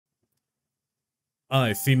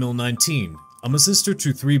I, female 19, I'm a sister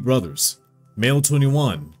to 3 brothers, male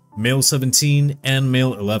 21, male 17, and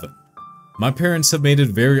male 11. My parents have made it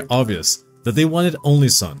very obvious that they wanted only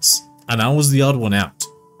sons, and I was the odd one out.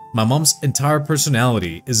 My mom's entire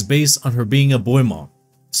personality is based on her being a boy mom,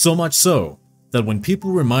 so much so that when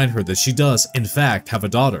people remind her that she does in fact have a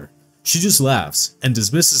daughter, she just laughs and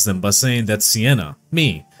dismisses them by saying that Sienna,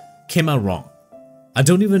 me, came out wrong. I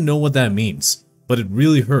don't even know what that means, but it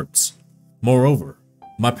really hurts. Moreover,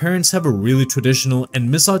 my parents have a really traditional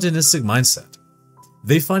and misogynistic mindset.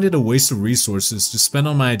 They find it a waste of resources to spend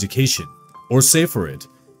on my education or save for it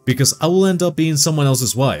because I will end up being someone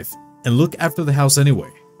else's wife and look after the house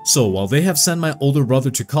anyway. So while they have sent my older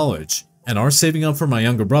brother to college and are saving up for my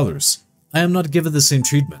younger brothers, I am not given the same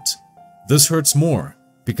treatment. This hurts more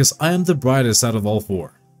because I am the brightest out of all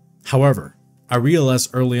 4. However, I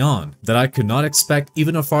realized early on that I could not expect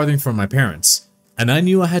even a farthing from my parents, and I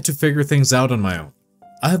knew I had to figure things out on my own.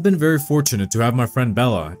 I have been very fortunate to have my friend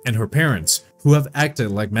Bella and her parents who have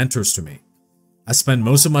acted like mentors to me. I spend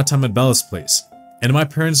most of my time at Bella's place, and my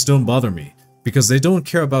parents don't bother me because they don't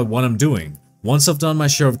care about what I'm doing once I've done my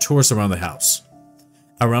share of chores around the house.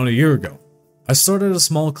 Around a year ago, I started a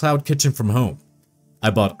small cloud kitchen from home.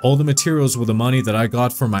 I bought all the materials with the money that I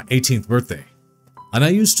got for my 18th birthday, and I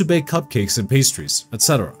used to bake cupcakes and pastries,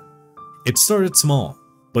 etc. It started small,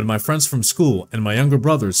 but my friends from school and my younger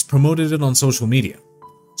brothers promoted it on social media,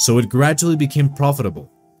 so it gradually became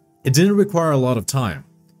profitable. It didn't require a lot of time,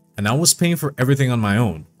 and I was paying for everything on my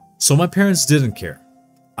own, so my parents didn't care.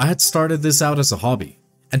 I had started this out as a hobby,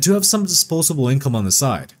 and to have some disposable income on the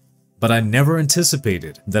side, but I never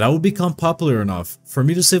anticipated that I would become popular enough for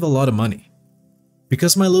me to save a lot of money.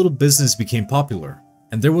 Because my little business became popular,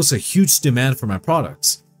 and there was a huge demand for my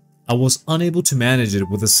products, I was unable to manage it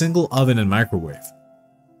with a single oven and microwave.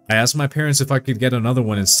 I asked my parents if I could get another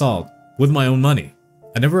one installed with my own money.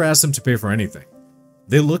 I never asked them to pay for anything.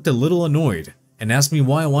 They looked a little annoyed and asked me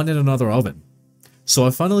why I wanted another oven. So I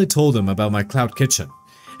finally told them about my cloud kitchen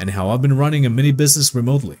and how I've been running a mini business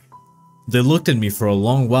remotely. They looked at me for a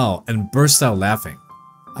long while and burst out laughing.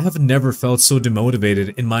 I have never felt so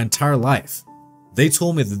demotivated in my entire life. They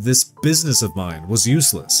told me that this business of mine was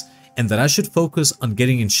useless and that I should focus on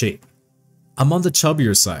getting in shape. I'm on the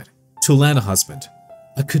chubbier side, to land a husband.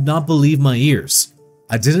 I could not believe my ears.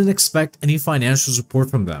 I didn't expect any financial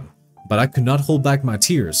support from them, but I could not hold back my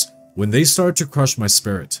tears when they started to crush my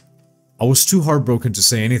spirit. I was too heartbroken to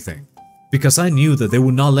say anything, because I knew that they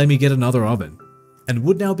would not let me get another oven, and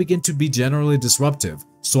would now begin to be generally disruptive,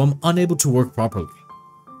 so I'm unable to work properly.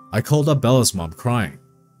 I called up Bella's mom crying.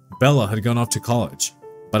 Bella had gone off to college,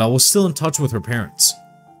 but I was still in touch with her parents.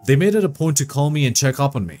 They made it a point to call me and check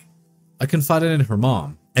up on me. I confided in her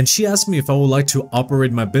mom, and she asked me if I would like to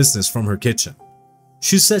operate my business from her kitchen.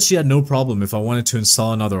 She said she had no problem if I wanted to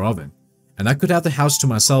install another oven, and I could have the house to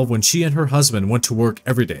myself when she and her husband went to work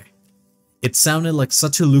every day. It sounded like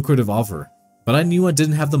such a lucrative offer, but I knew I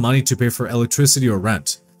didn't have the money to pay for electricity or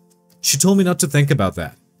rent. She told me not to think about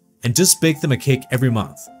that, and just bake them a cake every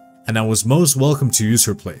month, and I was most welcome to use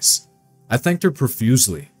her place. I thanked her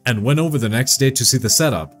profusely and went over the next day to see the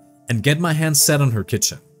setup and get my hands set on her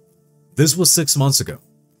kitchen. This was 6 months ago.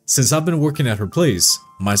 Since I've been working at her place,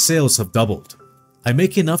 my sales have doubled. I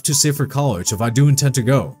make enough to save for college if I do intend to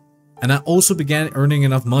go, and I also began earning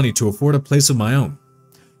enough money to afford a place of my own.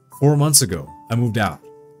 4 months ago, I moved out.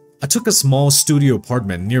 I took a small studio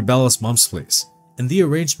apartment near Bella's mom's place, and the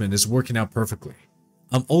arrangement is working out perfectly.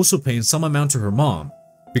 I'm also paying some amount to her mom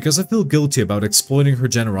because I feel guilty about exploiting her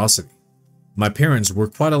generosity. My parents were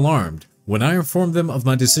quite alarmed when I informed them of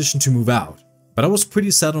my decision to move out, but I was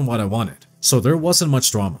pretty set on what I wanted, so there wasn't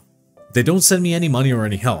much drama. They don't send me any money or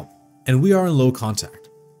any help, and we are in low contact.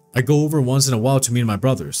 I go over once in a while to meet my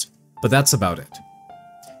brothers, but that's about it.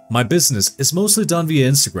 My business is mostly done via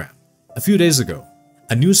Instagram. A few days ago,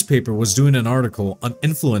 a newspaper was doing an article on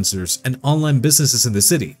influencers and online businesses in the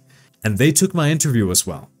city, and they took my interview as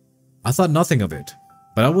well. I thought nothing of it,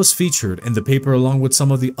 but I was featured in the paper along with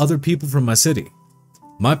some of the other people from my city.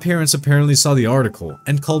 My parents apparently saw the article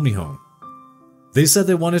and called me home. They said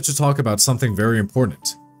they wanted to talk about something very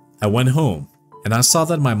important. I went home, and I saw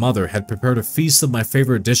that my mother had prepared a feast of my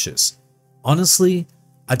favorite dishes. Honestly,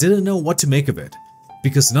 I didn't know what to make of it,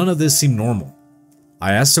 because none of this seemed normal.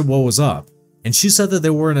 I asked her what was up, and she said that they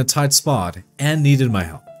were in a tight spot and needed my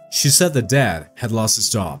help. She said that Dad had lost his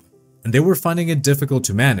job, and they were finding it difficult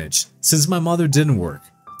to manage since my mother didn't work.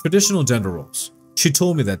 Traditional gender roles. She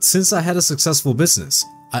told me that since I had a successful business,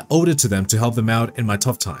 I owed it to them to help them out in my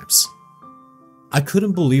tough times. I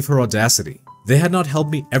couldn't believe her audacity. They had not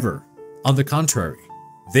helped me ever. On the contrary,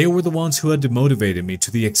 they were the ones who had demotivated me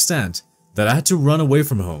to the extent that I had to run away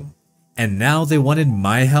from home, and now they wanted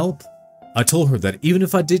my help? I told her that even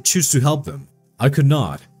if I did choose to help them, I could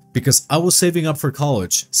not, because I was saving up for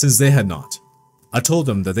college since they had not. I told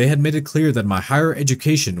them that they had made it clear that my higher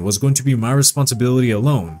education was going to be my responsibility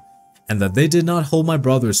alone, and that they did not hold my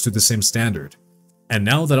brothers to the same standard. And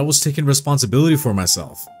now that I was taking responsibility for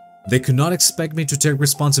myself, they could not expect me to take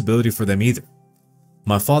responsibility for them either.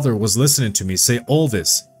 My father was listening to me say all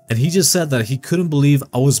this, and he just said that he couldn't believe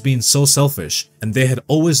I was being so selfish, and they had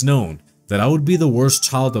always known that I would be the worst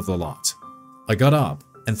child of the lot. I got up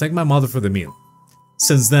and thanked my mother for the meal.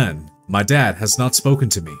 Since then, my dad has not spoken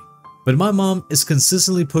to me, but my mom is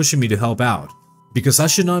consistently pushing me to help out, because I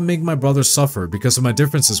should not make my brothers suffer because of my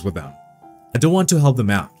differences with them. I don't want to help them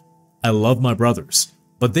out. I love my brothers,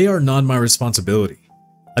 but they are not my responsibility.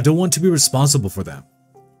 I don't want to be responsible for them.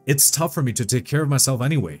 It's tough for me to take care of myself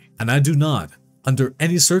anyway, and I do not, under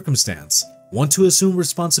any circumstance, want to assume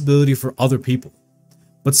responsibility for other people.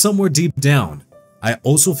 But somewhere deep down, I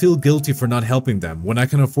also feel guilty for not helping them when I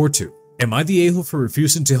can afford to. Am I the a-hole for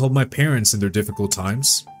refusing to help my parents in their difficult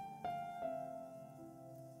times?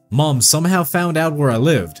 Mom somehow found out where I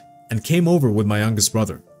lived and came over with my youngest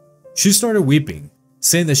brother. She started weeping,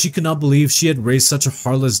 saying that she could not believe she had raised such a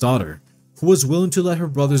heartless daughter who was willing to let her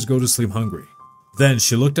brothers go to sleep hungry. Then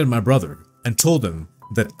she looked at my brother and told him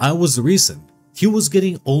that I was the reason he was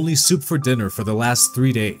getting only soup for dinner for the last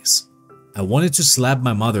 3 days. I wanted to slap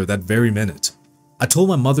my mother that very minute. I told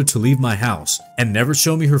my mother to leave my house and never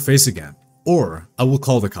show me her face again, or I will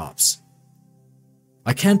call the cops.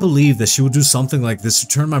 I can't believe that she would do something like this to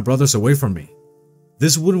turn my brothers away from me.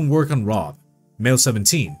 This wouldn't work on Rob, male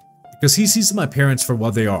 17, because he sees my parents for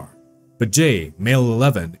what they are. But Jay, male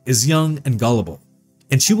 11, is young and gullible,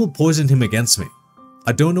 and she will poison him against me.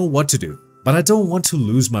 I don't know what to do, but I don't want to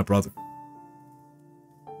lose my brother.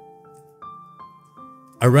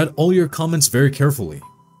 I read all your comments very carefully.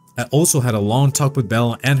 I also had a long talk with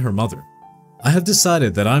Belle and her mother. I have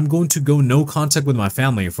decided that I'm going to go no contact with my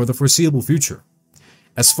family for the foreseeable future.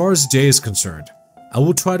 As far as Jay is concerned, I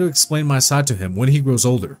will try to explain my side to him when he grows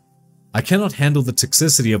older. I cannot handle the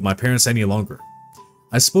toxicity of my parents any longer.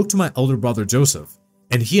 I spoke to my elder brother Joseph,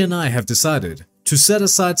 and he and I have decided to set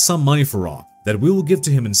aside some money for Rob that we will give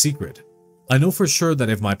to him in secret. I know for sure that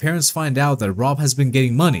if my parents find out that Rob has been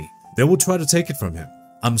getting money, they will try to take it from him.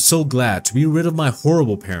 I'm so glad to be rid of my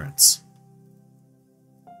horrible parents.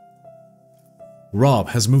 Rob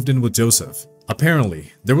has moved in with Joseph.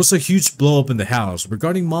 Apparently, there was a huge blow-up in the house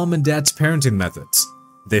regarding mom and dad's parenting methods.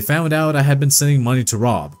 They found out I had been sending money to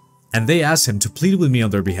Rob, and they asked him to plead with me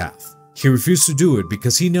on their behalf. He refused to do it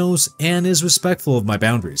because he knows and is respectful of my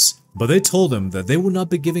boundaries, but they told him that they would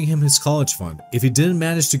not be giving him his college fund if he didn't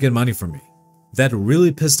manage to get money from me. That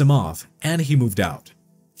really pissed him off, and he moved out.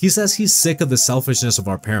 He says he's sick of the selfishness of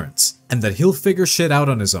our parents, and that he'll figure shit out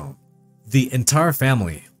on his own. The entire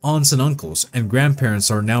family, aunts and uncles, and grandparents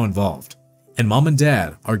are now involved, and mom and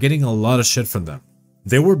dad are getting a lot of shit from them.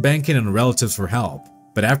 They were banking on relatives for help,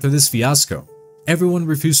 but after this fiasco, everyone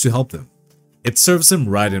refused to help them. It serves them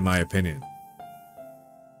right in my opinion.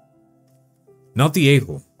 Not the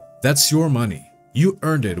a-hole. That's your money. You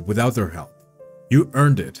earned it without their help. You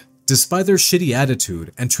earned it, despite their shitty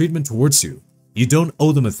attitude and treatment towards you. You don't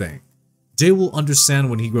owe them a thing. Jay will understand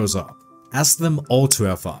when he grows up. Ask them all to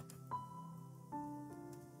F up.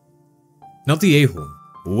 Not the a-hole.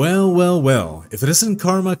 Well, if it isn't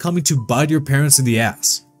karma coming to bite your parents in the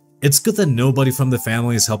ass, it's good that nobody from the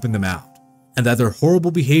family is helping them out, and that their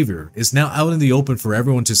horrible behavior is now out in the open for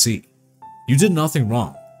everyone to see. You did nothing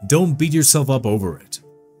wrong. Don't beat yourself up over it.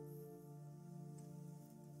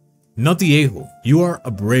 Not the a-hole. You are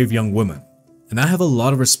a brave young woman, and I have a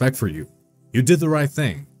lot of respect for you. You did the right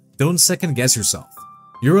thing. Don't second guess yourself.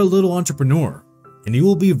 You're a little entrepreneur, and you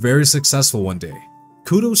will be very successful one day.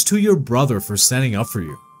 Kudos to your brother for standing up for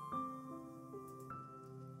you.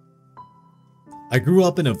 I grew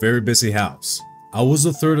up in a very busy house. I was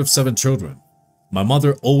the third of 7 children. My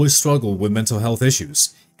mother always struggled with mental health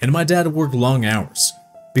issues, and my dad worked long hours.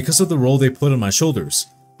 Because of the role they put on my shoulders,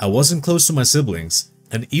 I wasn't close to my siblings,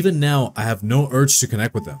 and even now I have no urge to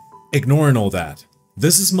connect with them. Ignoring all that,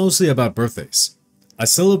 this is mostly about birthdays. I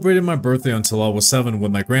celebrated my birthday until I was 7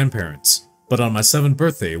 with my grandparents, but on my 7th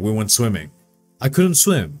birthday we went swimming. I couldn't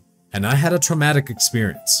swim, and I had a traumatic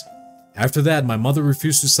experience. After that, my mother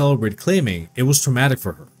refused to celebrate, claiming it was traumatic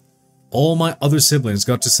for her. All my other siblings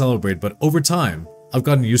got to celebrate, but over time, I've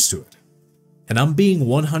gotten used to it. And I'm being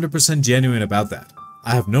 100% genuine about that.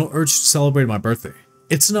 I have no urge to celebrate my birthday.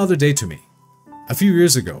 It's another day to me. A few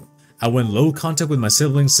years ago, I went low contact with my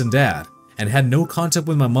siblings and dad, and had no contact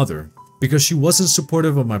with my mother because she wasn't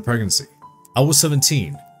supportive of my pregnancy. I was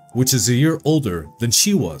 17, which is a year older than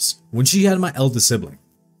she was when she had my eldest sibling.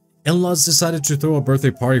 In-laws decided to throw a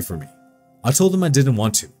birthday party for me. I told them I didn't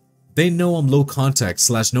want to. They know I'm low contact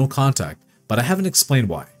 / no contact, but I haven't explained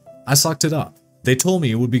why. I sucked it up. They told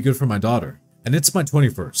me it would be good for my daughter, and it's my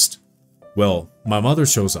 21st. Well, my mother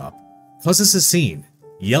shows up, causes a scene,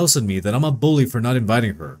 yells at me that I'm a bully for not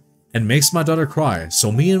inviting her, and makes my daughter cry,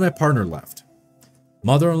 so me and my partner left.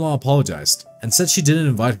 Mother-in-law apologized and said she didn't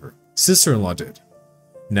invite her. Sister-in-law did.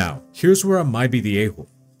 Now, here's where I might be the a-hole.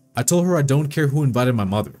 I told her I don't care who invited my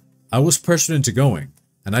mother. I was pressured into going,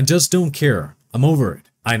 and I just don't care. I'm over it.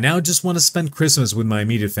 I now just want to spend Christmas with my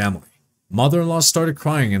immediate family. Mother-in-law started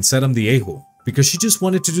crying and said I'm the a-hole because she just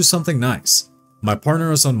wanted to do something nice. My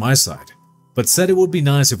partner is on my side, but said it would be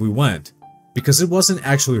nice if we went because it wasn't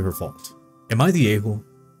actually her fault. Am I the a-hole?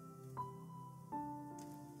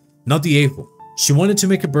 Not the a-hole. She wanted to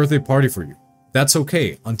make a birthday party for you. That's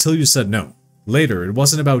okay until you said no. Later, it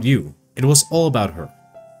wasn't about you. It was all about her.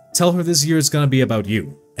 Tell her this year is gonna be about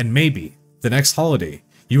you, and maybe the next holiday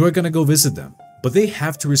you are gonna go visit them, but they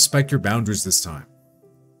have to respect your boundaries this time.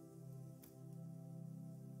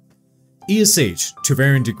 ESH to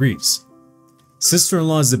varying degrees.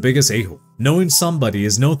 Sister-in-law is the biggest a-hole. Knowing somebody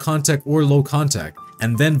is no contact or low contact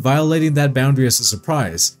and then violating that boundary as a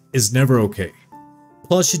surprise is never okay.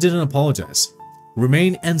 Plus, she didn't apologize.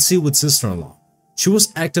 Remain NC with sister-in-law. She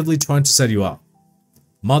was actively trying to set you up.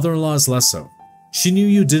 Mother-in-law is less so. She knew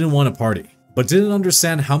you didn't want a party, but didn't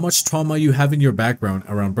understand how much trauma you have in your background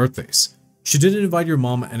around birthdays. She didn't invite your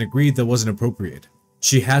mom and agreed that wasn't appropriate.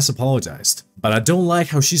 She has apologized, but I don't like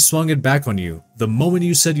how she swung it back on you the moment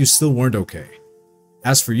you said you still weren't okay.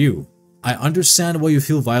 As for you, I understand why you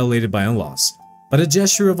feel violated by in-laws, but a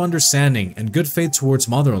gesture of understanding and good faith towards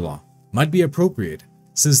mother-in-law might be appropriate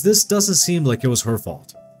since this doesn't seem like it was her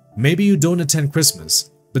fault. Maybe you don't attend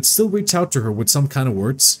Christmas, but still reach out to her with some kind of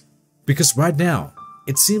words. Because right now,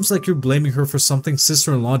 it seems like you're blaming her for something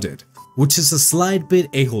sister-in-law did, which is a slight bit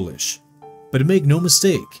a-hole-ish. But make no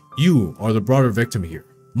mistake, you are the broader victim here.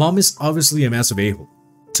 Mom is obviously a massive a-hole,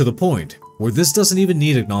 to the point where this doesn't even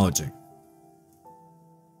need acknowledging.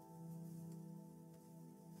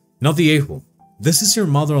 Not the a-hole. This is your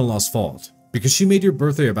mother-in-law's fault, because she made your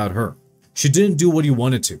birthday about her. She didn't do what you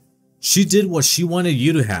wanted to. She did what she wanted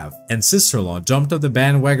you to have, and sister-in-law jumped off the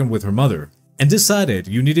bandwagon with her mother and decided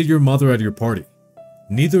you needed your mother at your party.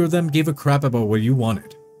 Neither of them gave a crap about what you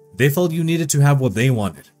wanted. They felt you needed to have what they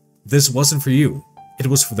wanted. This wasn't for you, it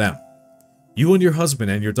was for them. You and your husband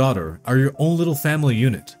and your daughter are your own little family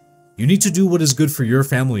unit. You need to do what is good for your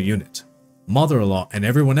family unit. Mother-in-law and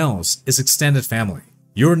everyone else is extended family.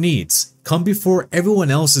 Your needs come before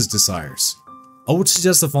everyone else's desires. I would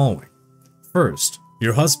suggest the following. First,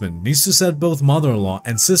 your husband needs to set both mother-in-law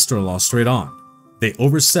and sister-in-law straight on. They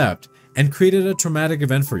overstepped and created a traumatic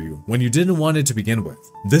event for you when you didn't want it to begin with.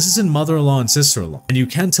 This isn't mother-in-law and sister-in-law, and you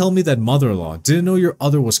can't tell me that mother-in-law didn't know your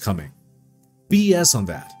other was coming. BS on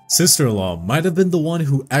that. Sister-in-law might have been the one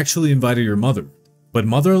who actually invited your mother, but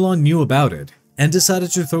mother-in-law knew about it and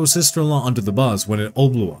decided to throw sister-in-law under the bus when it all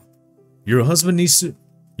blew up. Your husband needs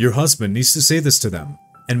to say this to them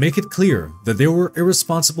and make it clear that they were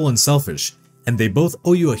irresponsible and selfish, and they both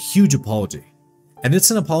owe you a huge apology. And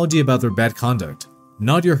it's an apology about their bad conduct,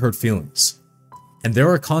 not your hurt feelings. And there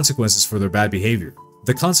are consequences for their bad behavior.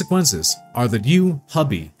 The consequences are that you,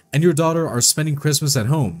 hubby, and your daughter are spending Christmas at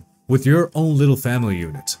home with your own little family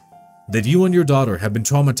unit. That you and your daughter have been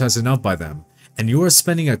traumatized enough by them, and you are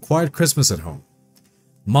spending a quiet Christmas at home.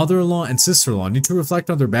 Mother-in-law and sister-in-law need to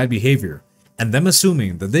reflect on their bad behavior and them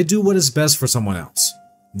assuming that they do what is best for someone else.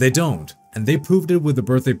 They don't, and they proved it with the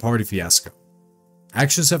birthday party fiasco.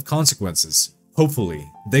 Actions have consequences. Hopefully,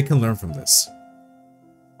 they can learn from this.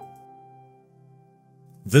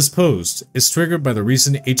 This post is triggered by the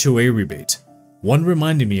recent HOA rebate, one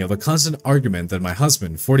reminding me of a constant argument that my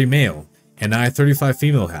husband, 40 male, and I, 35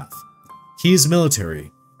 female have. He is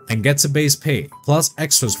military and gets a base pay plus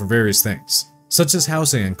extras for various things, such as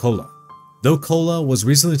housing and COLA, though COLA was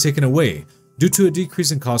recently taken away due to a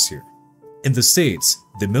decrease in cost here. In the States,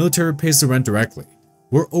 the military pays the rent directly.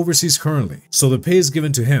 We're overseas currently, so the pay is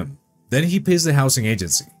given to him, then he pays the housing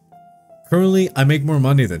agency. Currently, I make more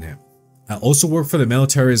money than him. I also work for the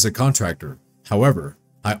military as a contractor. However,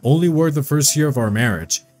 I only worked the first year of our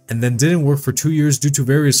marriage and then didn't work for 2 years due to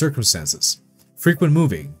various circumstances. Frequent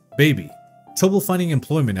moving, baby, trouble finding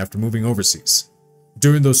employment after moving overseas.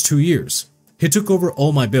 During those 2 years, he took over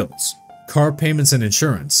all my bills, car payments and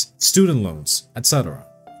insurance, student loans, etc.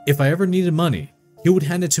 If I ever needed money, he would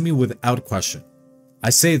hand it to me without question. I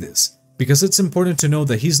say this because it's important to know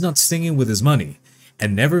that he's not stinging with his money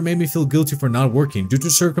and never made me feel guilty for not working due to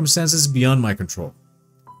circumstances beyond my control.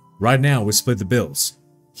 Right now, we split the bills.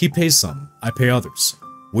 He pays some, I pay others.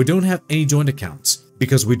 We don't have any joint accounts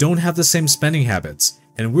because we don't have the same spending habits,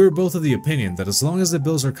 and we're both of the opinion that as long as the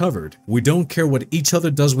bills are covered, we don't care what each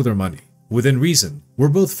other does with our money. Within reason, we're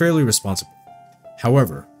both fairly responsible.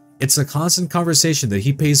 However, it's a constant conversation that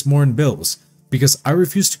he pays more in bills because I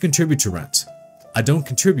refuse to contribute to rent. I don't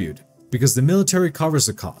contribute because the military covers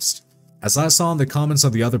the cost. As I saw in the comments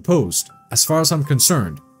on the other post, as far as I'm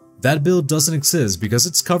concerned, that bill doesn't exist because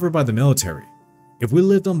it's covered by the military. If we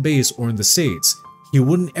lived on base or in the States, he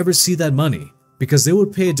wouldn't ever see that money because they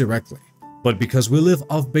would pay it directly. But because we live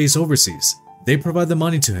off base overseas, they provide the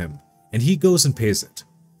money to him and he goes and pays it.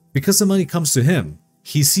 Because the money comes to him,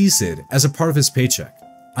 he sees it as a part of his paycheck.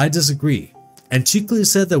 I disagree and cheekily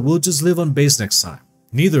said that we'll just live on base next time.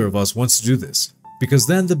 Neither of us wants to do this because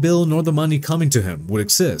then the bill nor the money coming to him would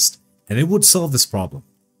exist and it would solve this problem.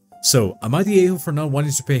 So, am I the a-hole for not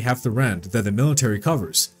wanting to pay half the rent that the military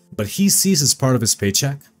covers, but he sees as part of his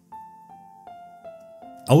paycheck?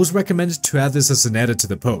 I was recommended to add this as an edit to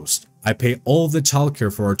the post. I pay all of the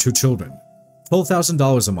childcare for our 2 children,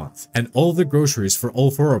 $12,000 a month, and all of the groceries for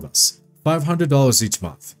all 4 of us, $500 each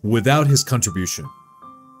month, without his contribution.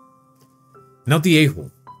 Not the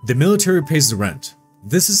a-hole. The military pays the rent.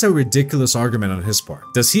 This is a ridiculous argument on his part.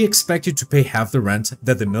 Does he expect you to pay half the rent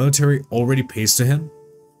that the military already pays to him?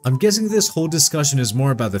 I'm guessing this whole discussion is more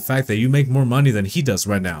about the fact that you make more money than he does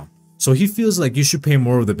right now, so he feels like you should pay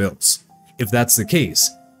more of the bills. If that's the case,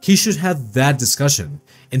 he should have that discussion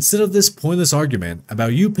instead of this pointless argument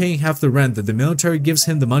about you paying half the rent that the military gives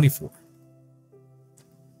him the money for.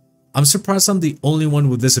 I'm surprised I'm the only one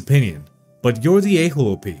with this opinion, but you're the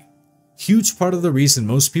a-hole OP. Huge part of the reason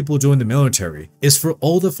most people join the military is for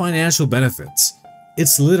all the financial benefits.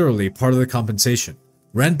 It's literally part of the compensation.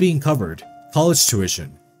 Rent being covered, college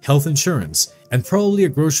tuition, health insurance, and probably a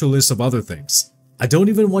grocery list of other things. I don't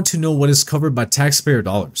even want to know what is covered by taxpayer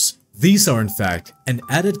dollars. These are in fact an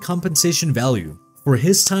added compensation value for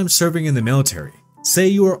his time serving in the military. Say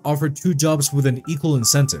you are offered 2 jobs with an equal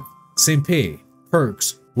incentive, same pay,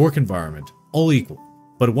 perks, work environment, all equal,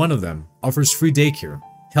 but one of them offers free daycare,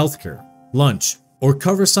 healthcare, lunch, or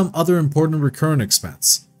covers some other important recurrent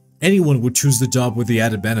expense. Anyone would choose the job with the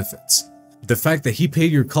added benefits. The fact that he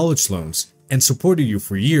paid your college loans and supported you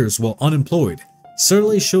for years while unemployed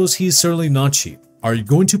certainly shows he's certainly not cheap. Are you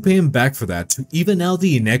going to pay him back for that to even out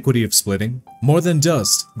the inequity of splitting? More than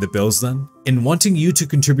just the bills then? In wanting you to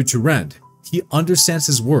contribute to rent, he understands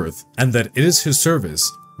his worth and that it is his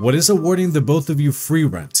service what is awarding the both of you free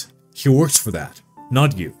rent. He works for that,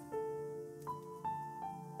 not you.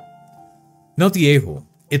 Not the a-hole.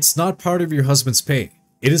 It's not part of your husband's pay.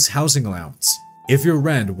 It is housing allowance. If your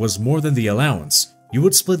rent was more than the allowance, you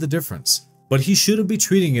would split the difference. But he shouldn't be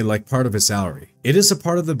treating it like part of his salary. It is a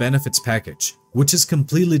part of the benefits package, which is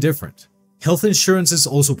completely different. Health insurance is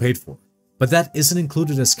also paid for, but that isn't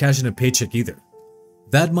included as cash in a paycheck either.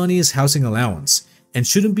 That money is housing allowance and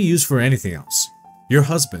shouldn't be used for anything else. Your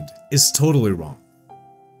husband is totally wrong.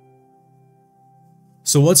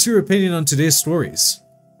 So what's your opinion on today's stories?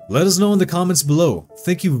 Let us know in the comments below.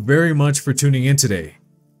 Thank you very much for tuning in today.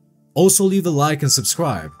 Also leave a like and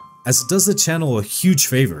subscribe, as it does the channel a huge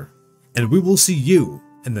favor. And we will see you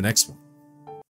in the next one.